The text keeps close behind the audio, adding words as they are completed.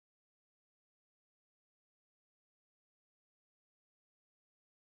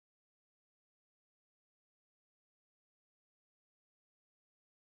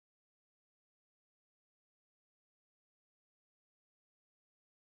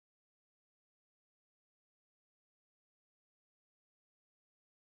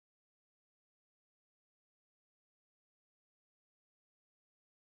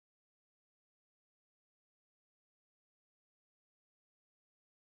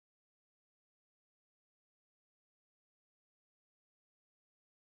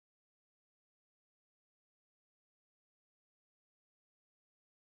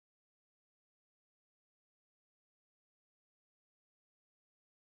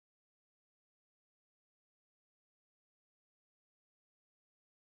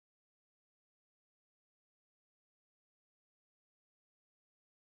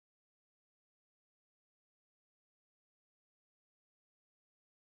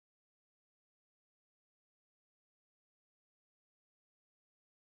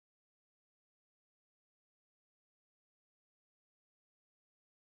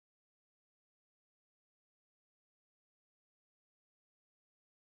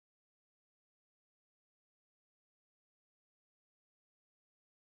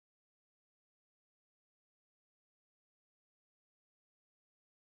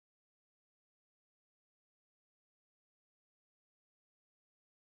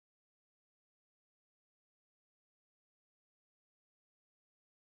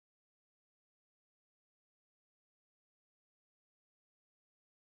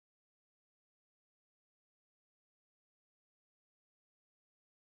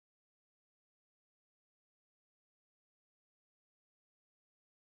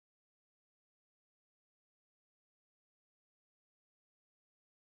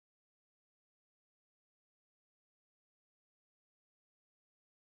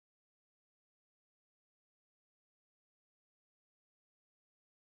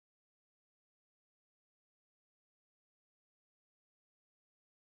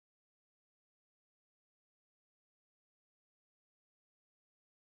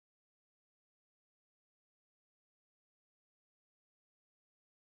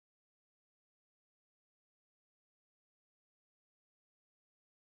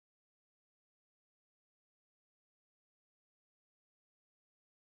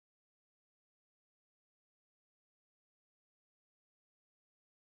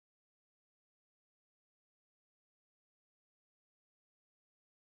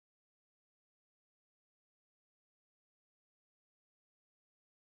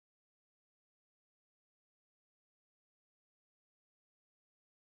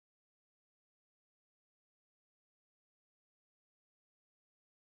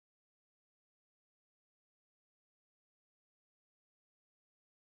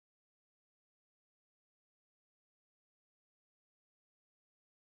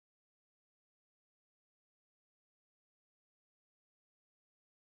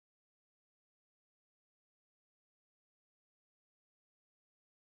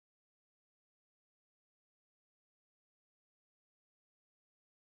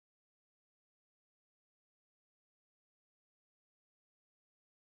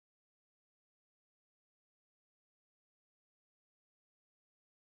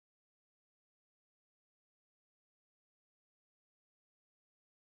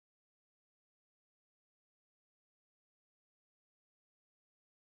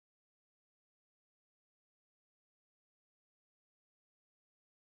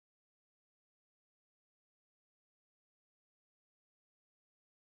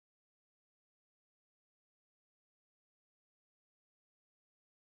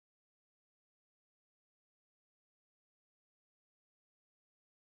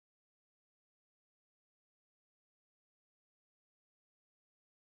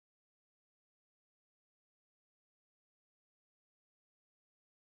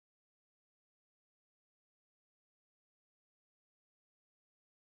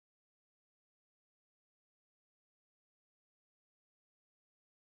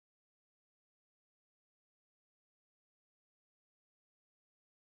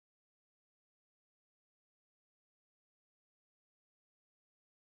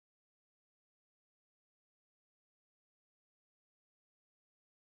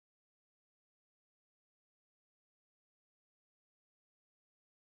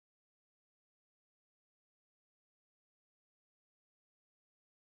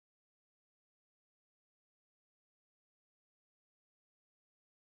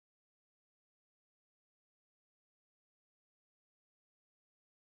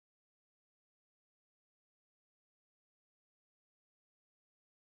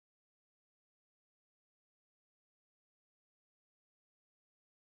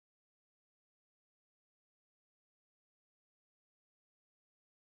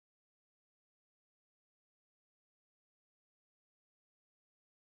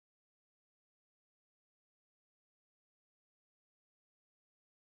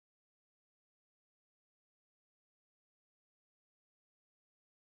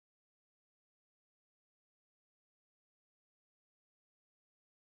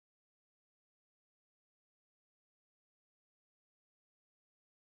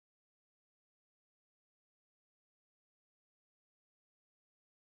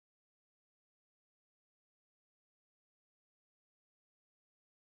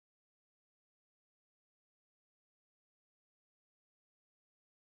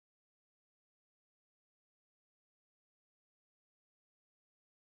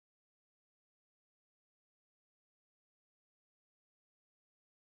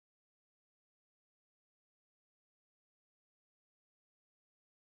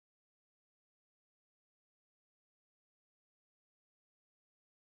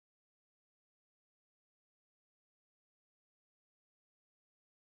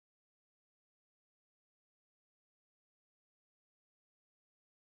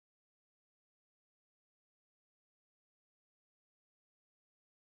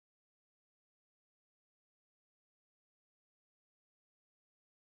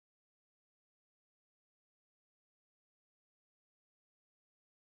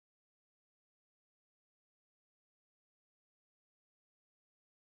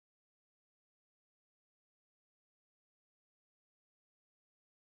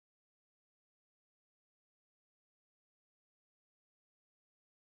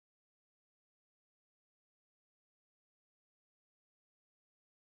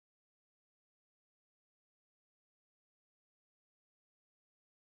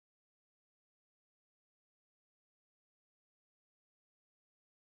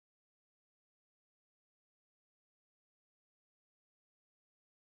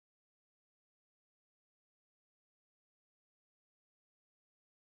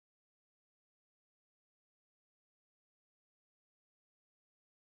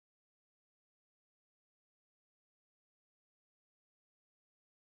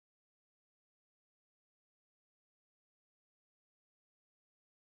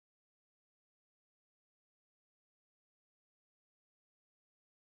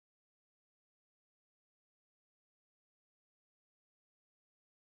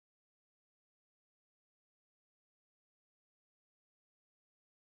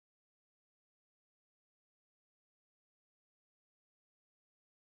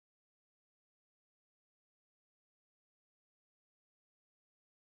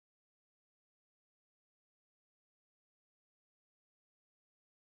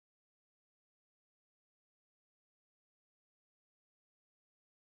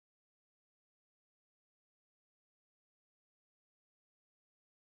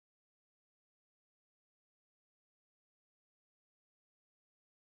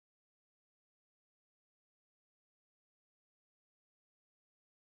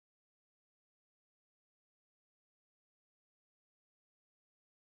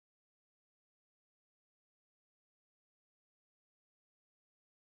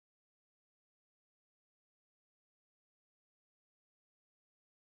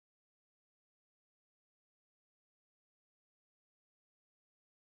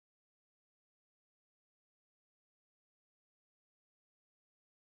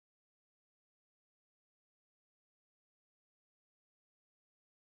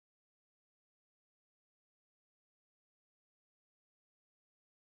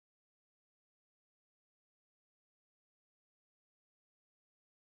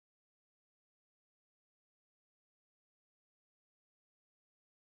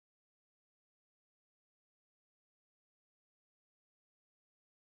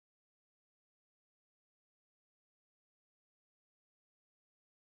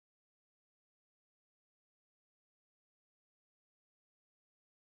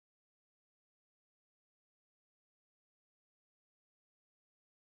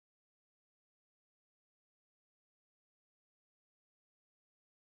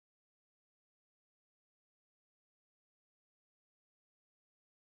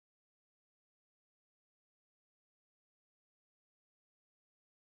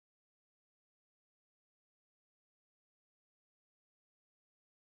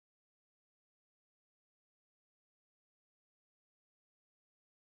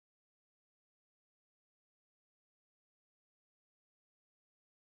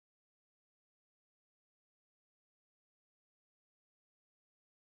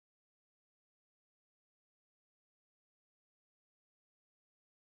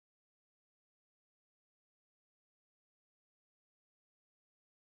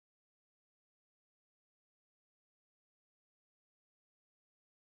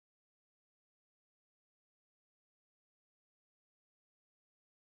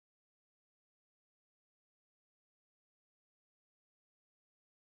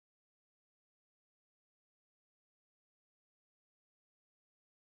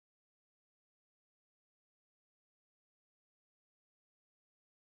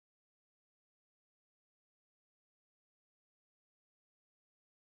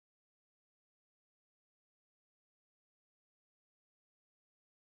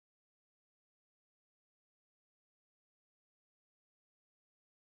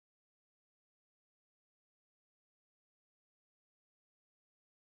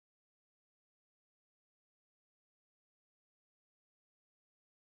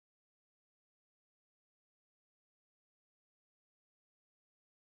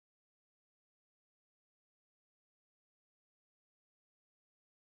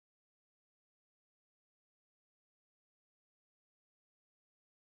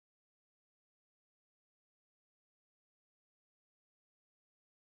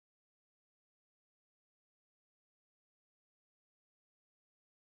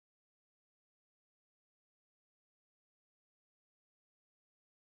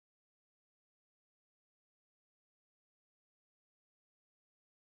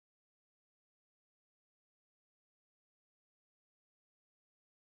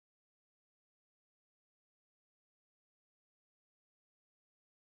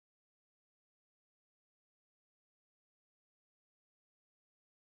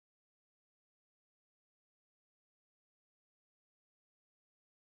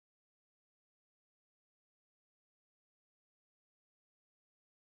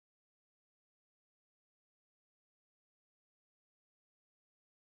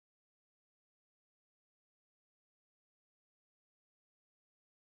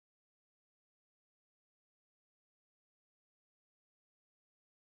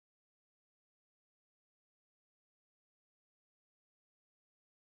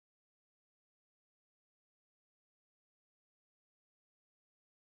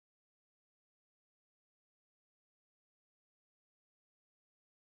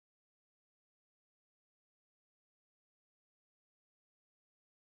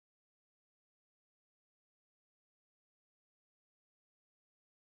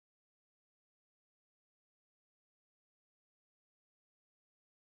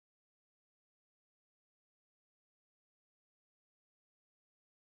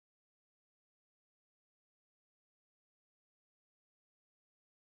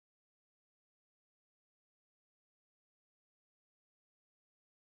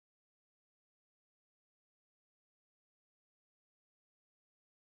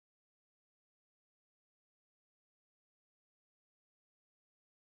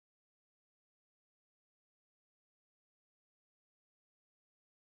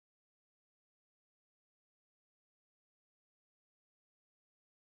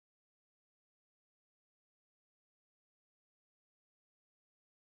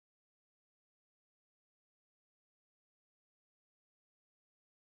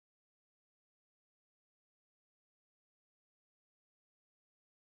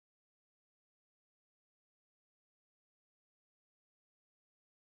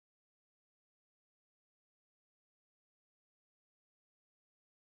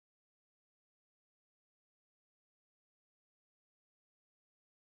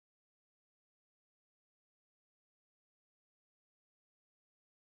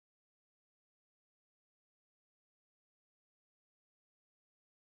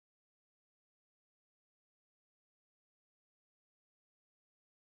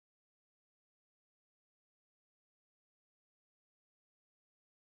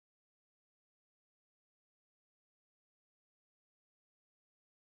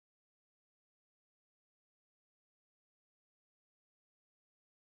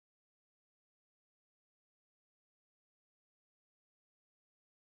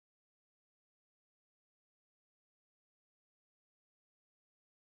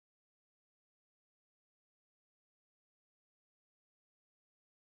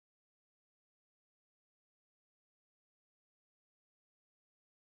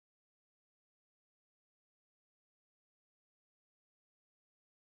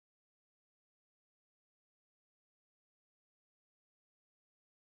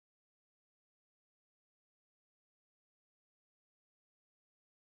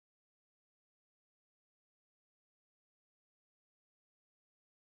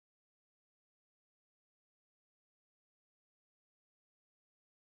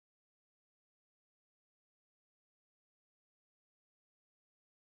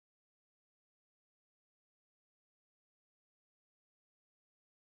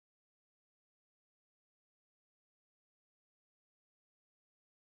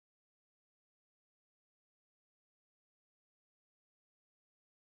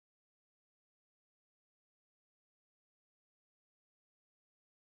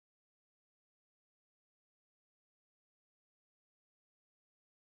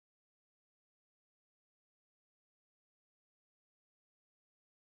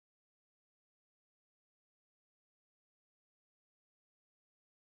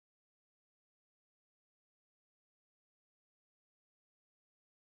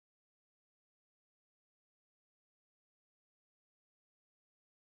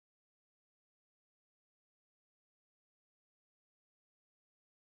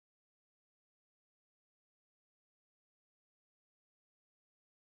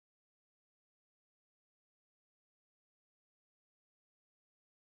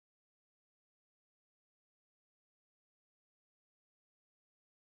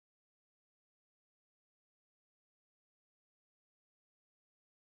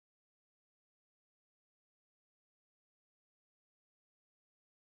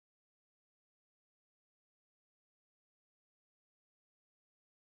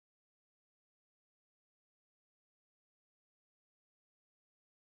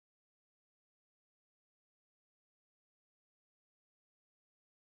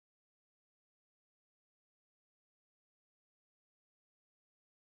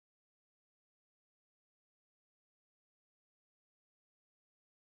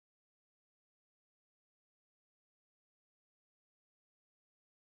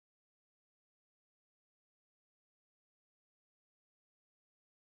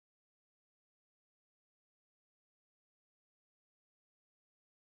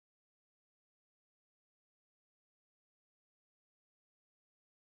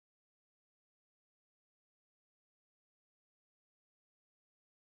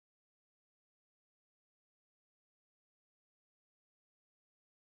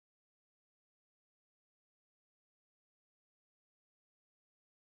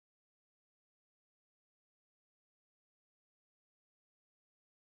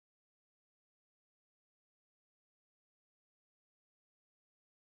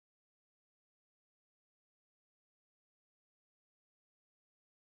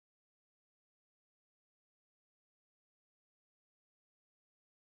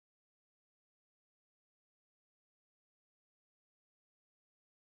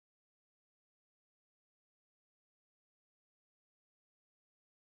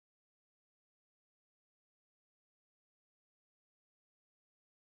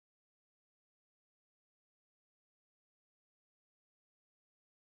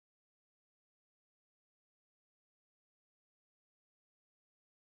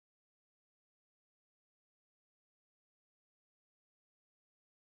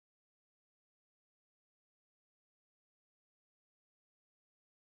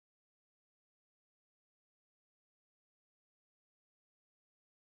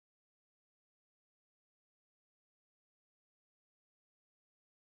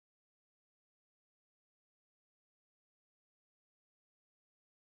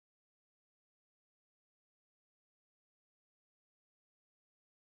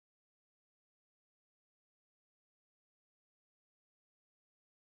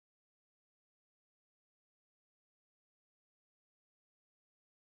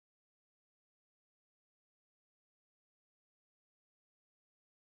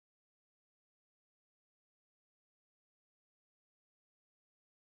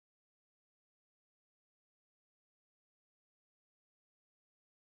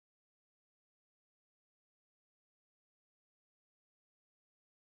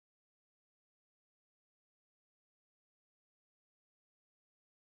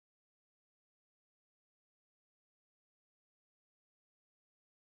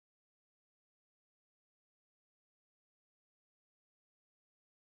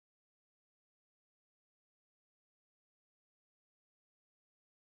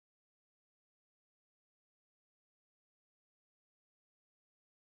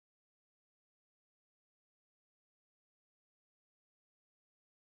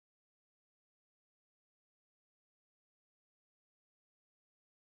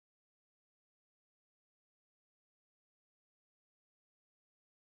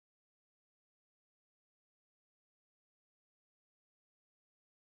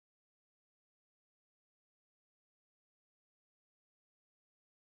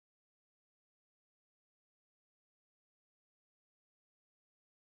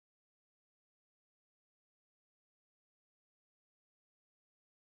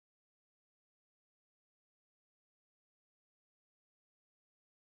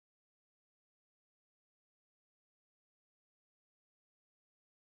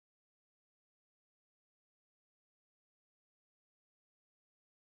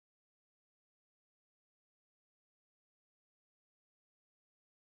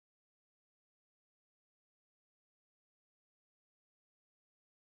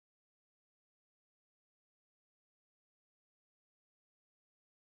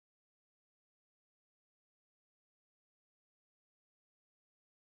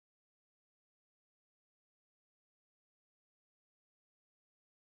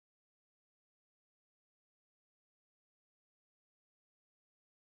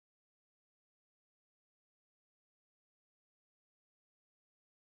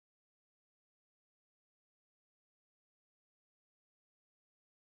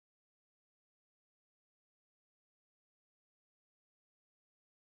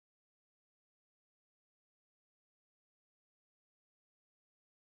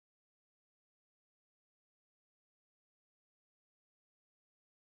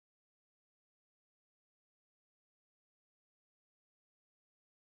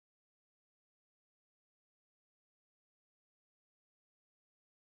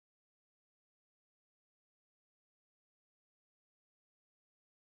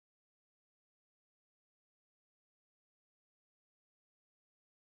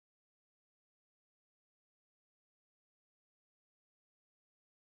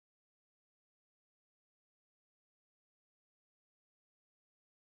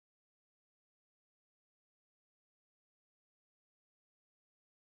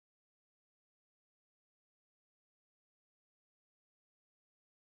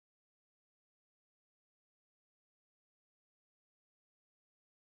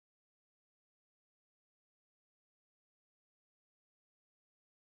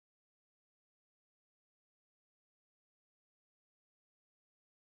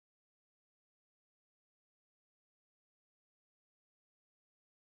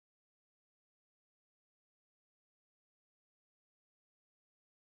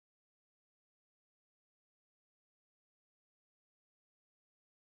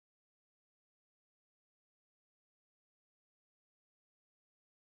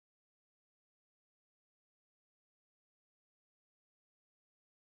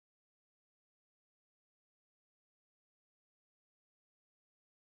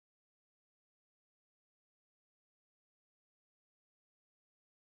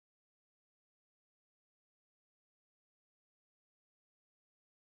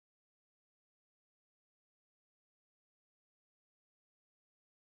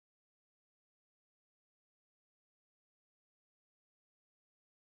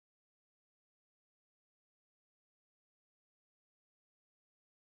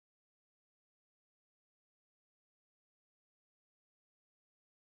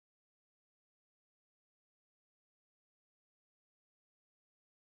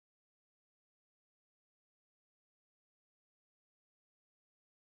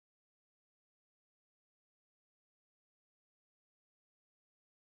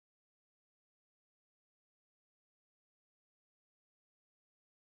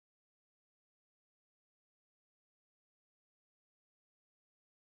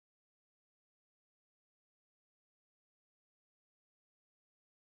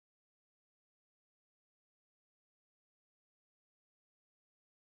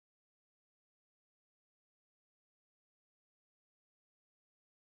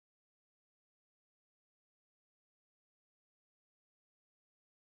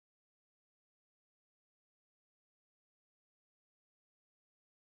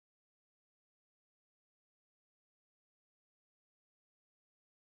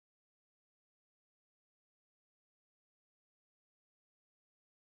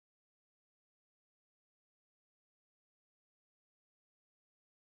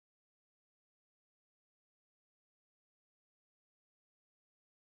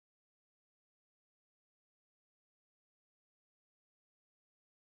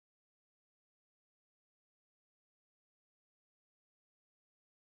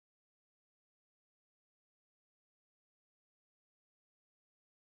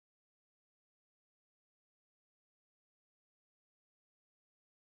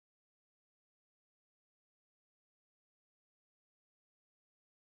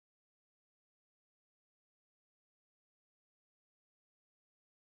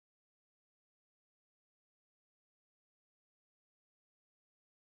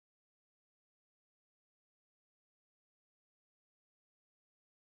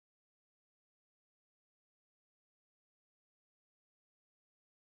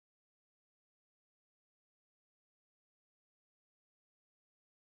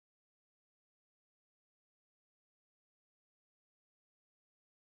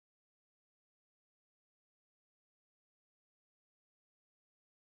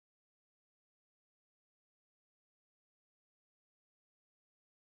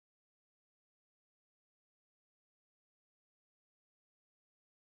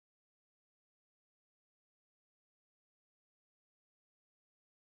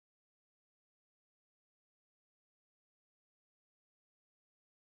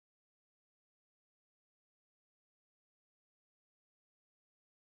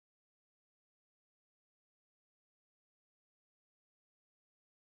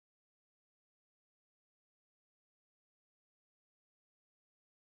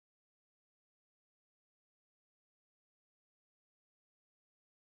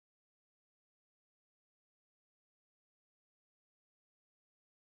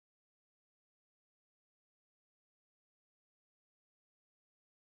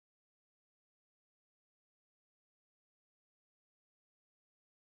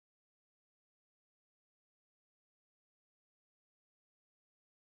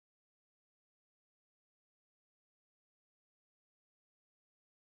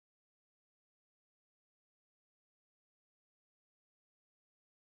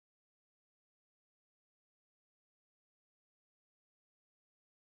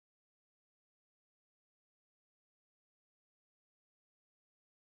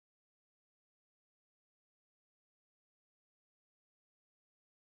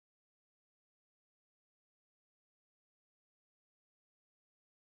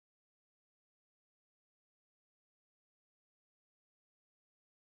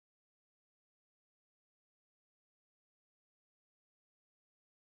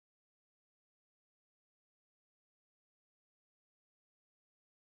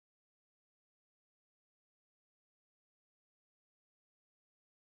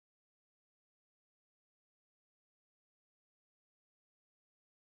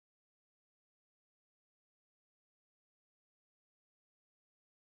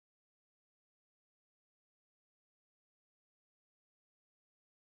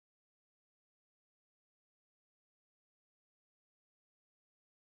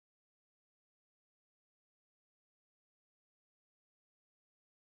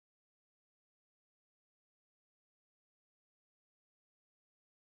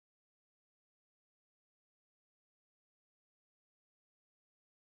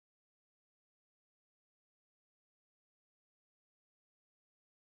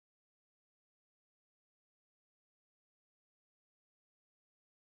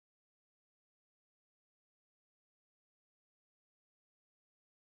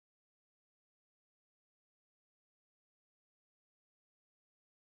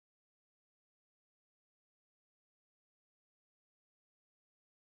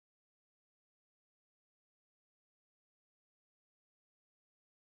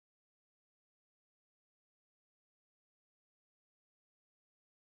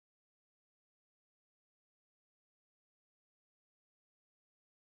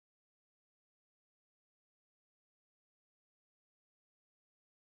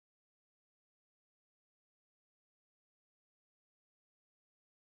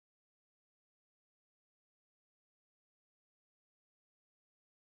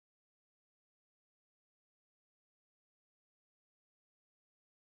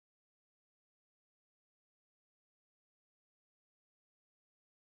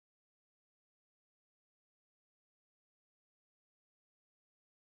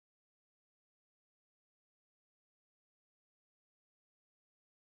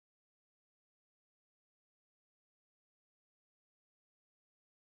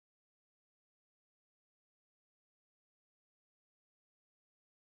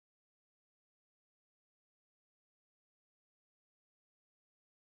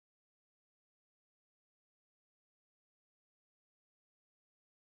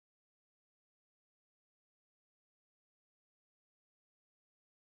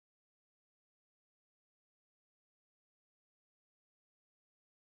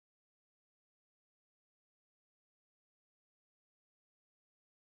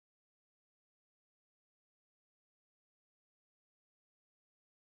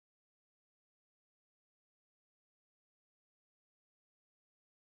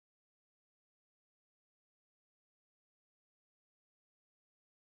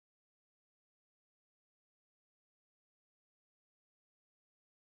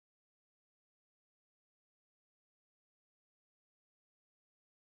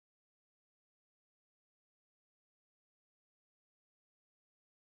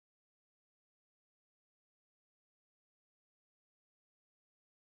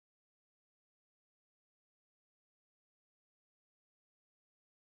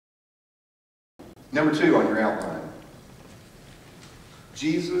Number 2 on your outline.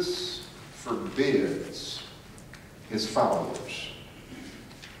 Jesus forbids his followers.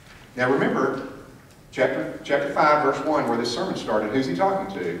 Now remember, chapter 5, verse 1, where this sermon started, who's he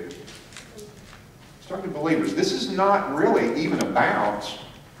talking to? He's talking to believers. This is not really even about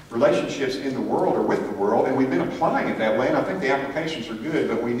relationships in the world or with the world, and we've been applying it that way, and I think the applications are good,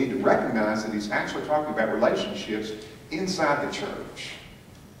 but we need to recognize that he's actually talking about relationships inside the church.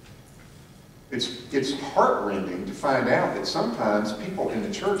 It's heart-rending to find out that sometimes people in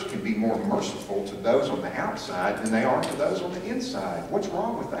the church can be more merciful to those on the outside than they are to those on the inside. What's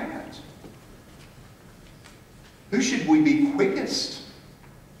wrong with that? Who should we be quickest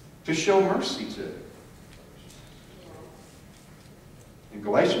to show mercy to? In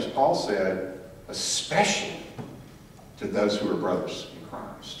Galatians, Paul said, especially to those who are brothers in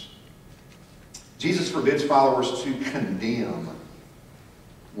Christ. Jesus forbids followers to condemn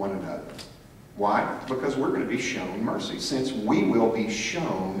one another. Why? Because we're going to be shown mercy. Since we will be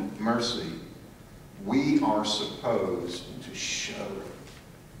shown mercy, we are supposed to show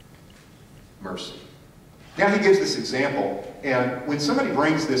mercy. Now he gives this example, and when somebody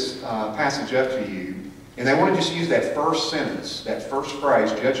brings this passage up to you, and they want to just use that first sentence, that first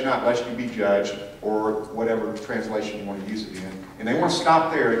phrase, judge not lest you be judged, or whatever translation you want to use it in, and they want to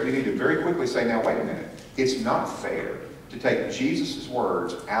stop there, you need to very quickly say, now wait a minute, it's not fair to take Jesus'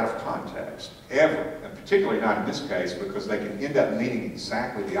 words out of context, ever, and particularly not in this case, because they can end up meaning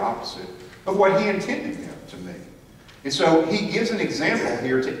exactly the opposite of what he intended them to mean. And so he gives an example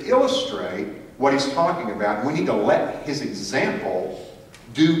here to illustrate what he's talking about, and we need to let his example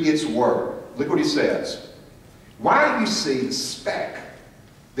do its work. Look what he says. Why do you see the speck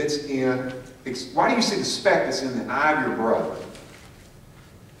that's in the eye of your brother,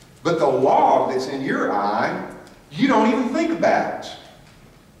 but the log that's in your eye, you don't even think about?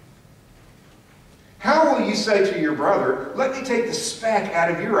 How will you say to your brother, let me take the speck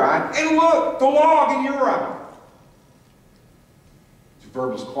out of your eye, and look, the log in your eye? It's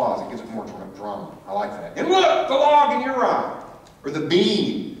verbose clause. It gives it more drama. I like that. And look, the log in your eye. Or the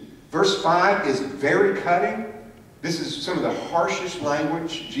beam. Verse 5 is very cutting. This is some of the harshest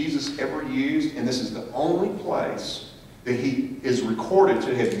language Jesus ever used, and this is the only place that he is recorded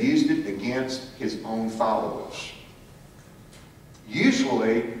to have used it against his own followers.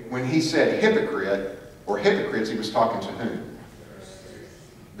 Usually, when he said hypocrite or hypocrites, he was talking to whom?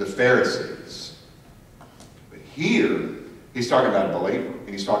 The Pharisees. But here, he's talking about a believer, and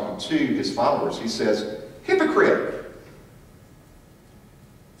he's talking to his followers. He says, hypocrite.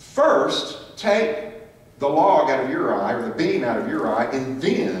 First, take the log out of your eye, or the beam out of your eye, and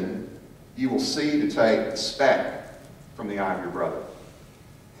then you will see to take the speck from the eye of your brother.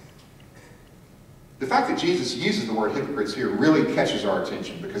 The fact that Jesus uses the word hypocrites here really catches our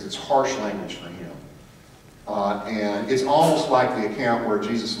attention because it's harsh language for him. And it's almost like the account where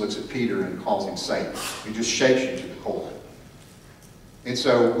Jesus looks at Peter and calls him Satan. He just shakes you to the core. And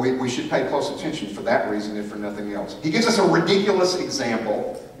so we should pay close attention for that reason, if for nothing else. He gives us a ridiculous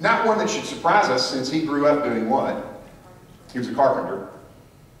example, not one that should surprise us since he grew up doing what? He was a carpenter,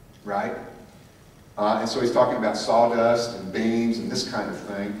 right? And so he's talking about sawdust and beams and this kind of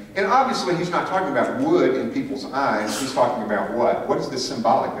thing. And obviously he's not talking about wood in people's eyes. He's talking about what? What is this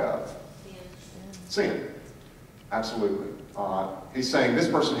symbolic of? Sin. Absolutely. He's saying this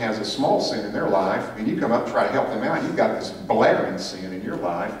person has a small sin in their life, and you come up and try to help them out. You've got this blaring sin in your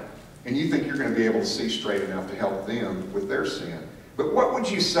life, and you think you're going to be able to see straight enough to help them with their sin. But what would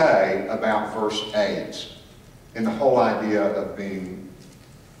you say about verse 8 and the whole idea of being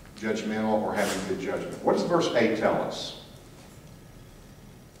judgmental or having good judgment? What does verse 8 tell us?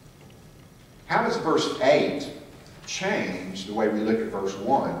 How does verse 8 change the way we look at verse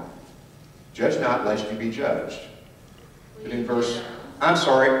 1? Judge not, lest you be judged. But in verse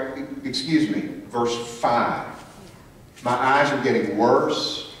 5. My eyes are getting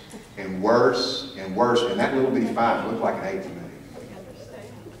worse and worse and worse, and that little bitty 5 looked like an 8 to me.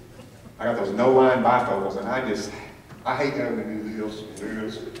 I got those no-line bifocals, and I hate having to do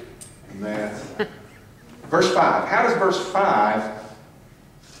this and that. Verse 5. How does verse 5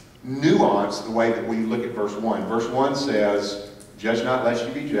 nuance the way that we look at verse 1? Verse 1 says, judge not lest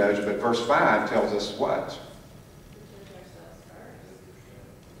you be judged, but verse 5 tells us what?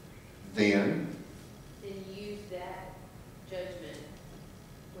 Then use that judgment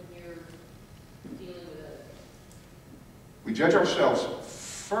when you're dealing with others. We judge ourselves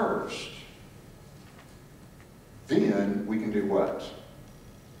first. Then we can do what?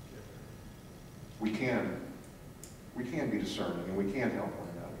 We can be discerning, and we can help one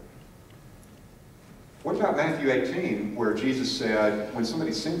What about Matthew 18, where Jesus said, when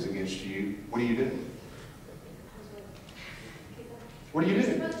somebody sins against you, what do you do? What do you You're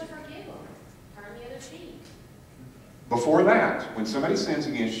do? supposed to forgive them. Turn the other cheek. Before that, when somebody sins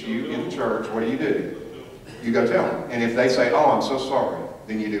against you in the church, what do? You go tell them. And if they say, oh, I'm so sorry,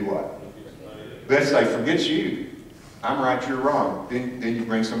 then you do what? Let's say, forget you. I'm right, you're wrong. Then you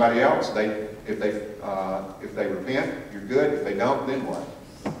bring somebody else. If they repent, you're good. If they don't, then what?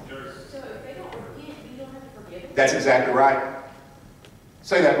 So if they don't repent, you don't have to forgive them? That's exactly right.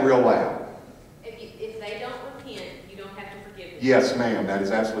 Say that real loud. If they don't repent, you don't have to forgive them? Yes, ma'am. That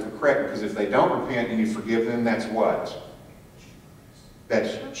is absolutely correct. Because if they don't repent and you forgive them, that's what?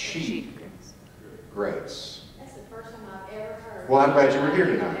 That's cheap grace. That's the first time I've ever heard. Well, I'm glad you were here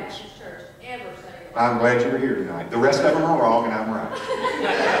tonight. Baptist church ever say that. I'm glad you were here tonight. The rest of them are wrong and I'm right.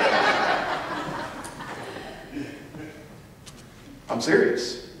 I'm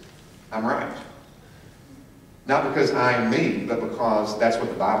serious. I'm right. Not because I'm me, but because that's what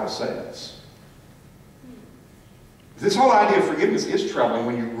the Bible says. This whole idea of forgiveness is troubling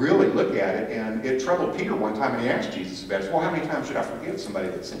when you really look at it, and it troubled Peter one time when he asked Jesus about it. Well, how many times should I forgive somebody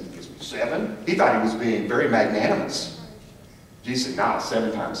that sinned against me? 7? He thought he was being very magnanimous. Jesus said, nah,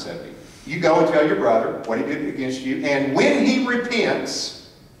 7 times 70. You go and tell your brother what he did against you, and when he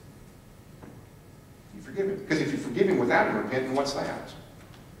repents, you forgive him. Because if you forgive him without him repenting, what's that?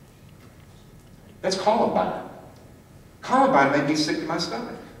 That's Columbine. Columbine made me sick to my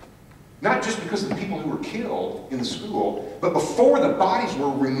stomach. Not just because of the people who were killed in the school, but before the bodies were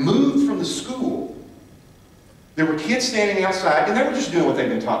removed from the school, there were kids standing outside, and they were just doing what they'd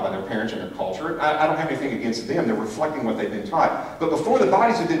been taught by their parents and their culture. I don't have anything against them. They're reflecting what they've been taught. But before the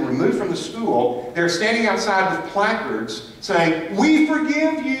bodies had been removed from the school, they're standing outside with placards saying, "We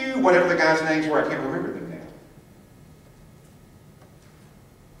forgive you," whatever the guys' names were. I can't remember them now.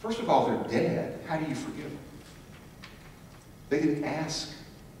 First of all, they're dead. How do you forgive them? They didn't ask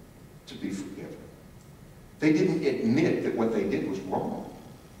to be forgiven. They didn't admit that what they did was wrong.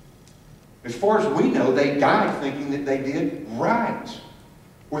 As far as we know, they died thinking that they did right,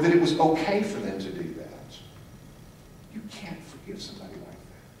 or that it was okay for them to do that. You can't forgive somebody like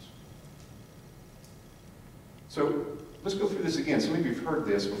that. So let's go through this again. Some of you have heard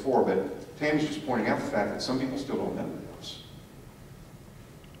this before, but Tammy's just pointing out the fact that some people still don't know this.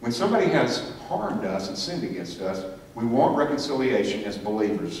 When somebody has harmed us and sinned against us, we want reconciliation as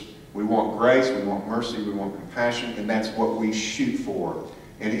believers. We want grace, we want mercy, we want compassion, and that's what we shoot for.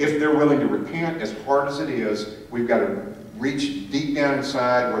 And if they're willing to repent, as hard as it is, we've got to reach deep down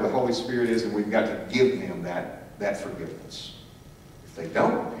inside where the Holy Spirit is, and we've got to give them that forgiveness. If they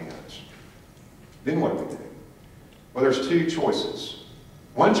don't repent, then what do we do? Well, there's 2 choices.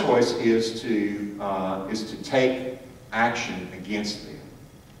 One choice is to take action against them,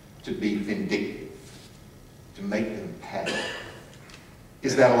 to be vindictive, to make them pay.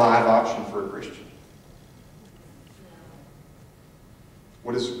 Is that a live option for a Christian?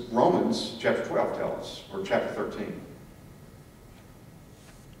 What does Romans chapter 12 tell us, or chapter 13?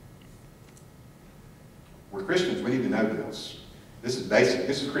 We're Christians, we need to know this. This is basic.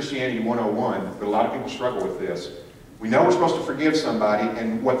 This is Christianity 101, but a lot of people struggle with this. We know we're supposed to forgive somebody,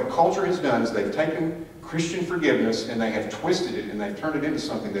 and what the culture has done is they've taken Christian forgiveness and they have twisted it and they've turned it into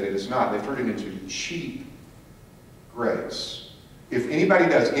something that it is not. They've turned it into cheap grace. If anybody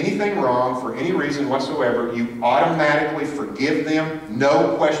does anything wrong for any reason whatsoever, you automatically forgive them,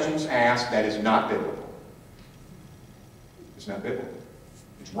 no questions asked. That is not biblical. It's not biblical.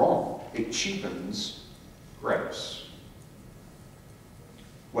 It's wrong. It cheapens grace.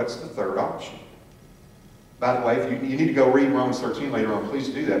 What's the third option? By the way, if you need to go read Romans 13 later on, please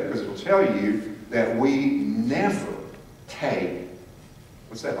do that, because it will tell you that we never take,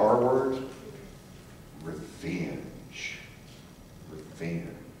 what's that R word? Revenge.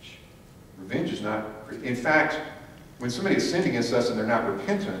 Revenge. Revenge is not, in fact, when somebody has sinned against us and they're not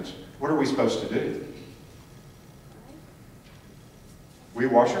repentant, what are we supposed to do? We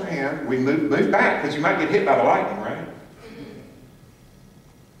wash our hand, we move back, because you might get hit by the lightning, right?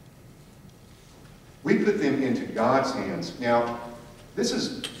 We put them into God's hands. Now, this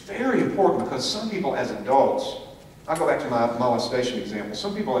is very important because some people as adults, I'll go back to my molestation example.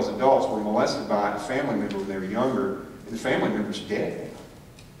 Some people as adults were molested by a family member when they were younger, and the family member's dead now.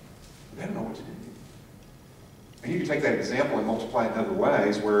 They don't know what to do. And you can take that example and multiply it in other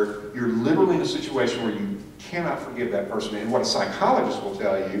ways where you're literally in a situation where you cannot forgive that person. And what a psychologist will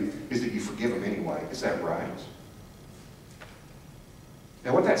tell you is that you forgive them anyway. Is that right?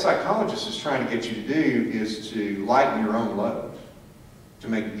 Now, what that psychologist is trying to get you to do is to lighten your own load, to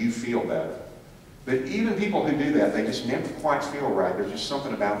make you feel better. But even people who do that, they just never quite feel right. There's just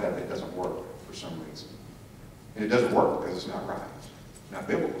something about that that doesn't work for some reason. And it doesn't work because it's not right. It's not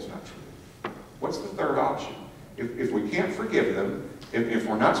biblical, it's not true. What's the third option? If we can't forgive them, if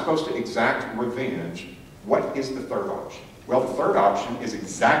we're not supposed to exact revenge, what is the third option? Well, the third option is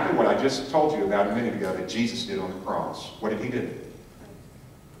exactly what I just told you about a minute ago that Jesus did on the cross. What did he do?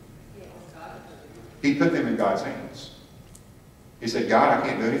 He put them in God's hands. He said, God, I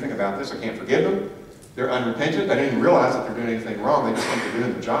can't do anything about this. I can't forgive them. They're unrepentant. They didn't even realize that they're doing anything wrong. They just think they're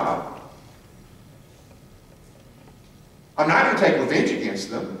doing the job. I'm not going to take revenge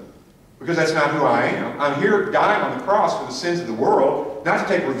against them because that's not who I am. I'm here dying on the cross for the sins of the world, not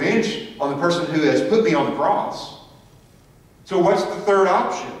to take revenge on the person who has put me on the cross. So what's the third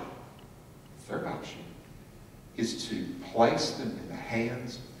option? The third option is to place them in the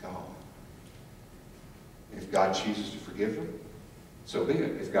hands of God. If God chooses to forgive them, so be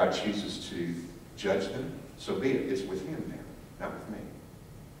it. If God chooses to judge them, so be it. It's with him now, not with me.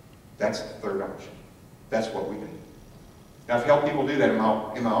 That's the third option. That's what we do. Now, I've helped people do that in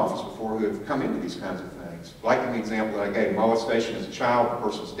my office before who have come into these kinds of things. Like in the example that I gave, molestation as a child, the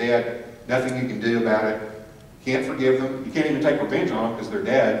person's dead, nothing you can do about it. Can't forgive them. You can't even take revenge on them because they're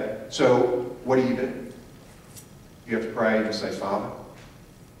dead. So what do? You have to pray and say, Father,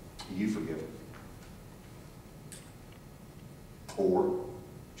 you forgive them. Or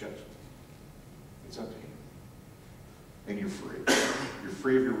judge them. It's up to him. And you're free. You're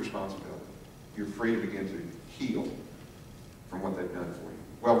free of your responsibility. You're free to begin to heal from what they've done for you.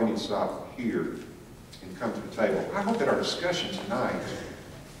 Well, we need to stop here and come to the table. I hope that our discussion tonight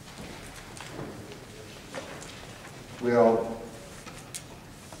will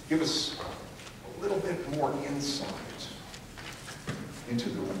give us a little bit more insight into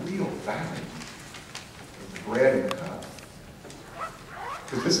the real value of the bread and cup.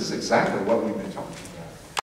 Because this is exactly what we've been talking about.